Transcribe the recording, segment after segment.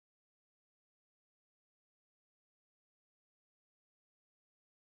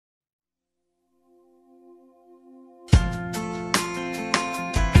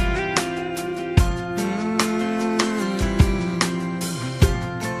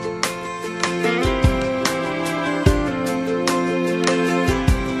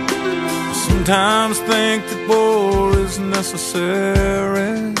sometimes think that war is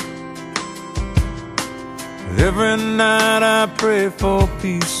necessary. Every night I pray for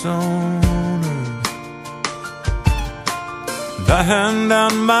peace on earth. And I hand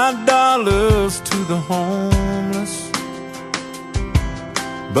out my dollars to the homeless,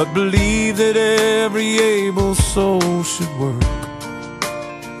 but believe that every able soul should work.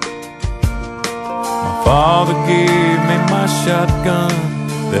 My father gave me my shotgun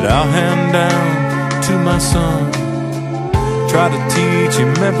that I'll hand down to my son. Try to teach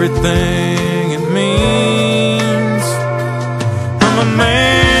him everything it means. I'm a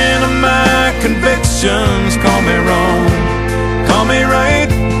man of my convictions. Call me wrong, call me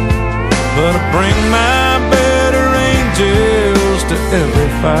right, but I bring my better angels to every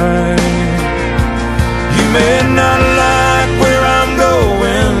fight. You may not like where I'm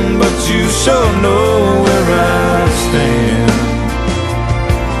going, but you sure know where I stand.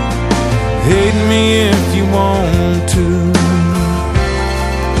 Hate me if you want to,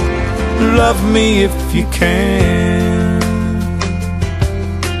 love me if you can.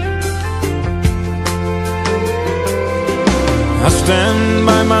 I stand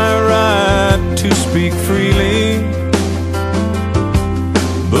by my right to speak freely,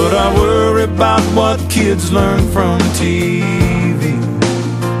 but I worry about what kids learn from TV.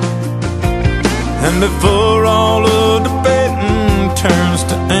 And before all the debating turns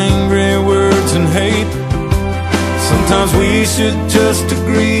to angry words and hate, sometimes we should just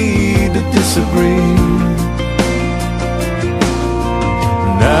agree to disagree.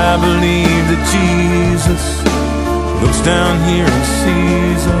 And I believe that Jesus looks down here and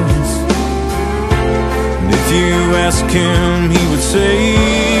sees us. And if you ask him, he would say,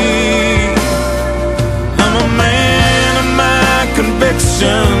 I'm a man of my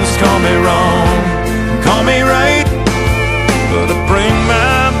convictions. Call me wrong, call me right, but I bring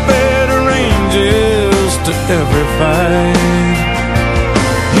my better angels to every fight.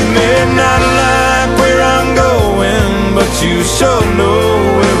 You may not like where I'm going, but you sure know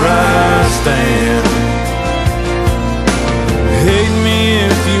where I stand. Hate me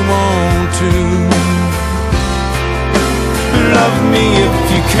if you want to, love me if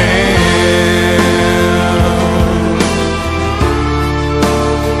you can.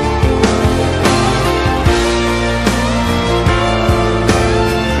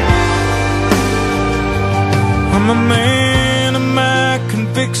 I'm a man of my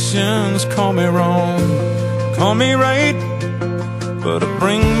convictions. Call me wrong, call me right, but I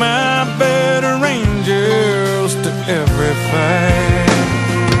bring my better angels to every fight.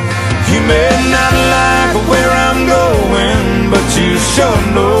 You may not like where I'm going, but you sure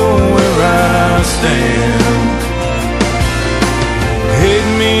know where I stand.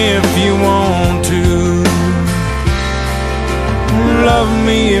 Hate me if you want to, love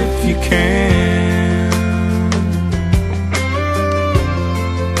me if you can.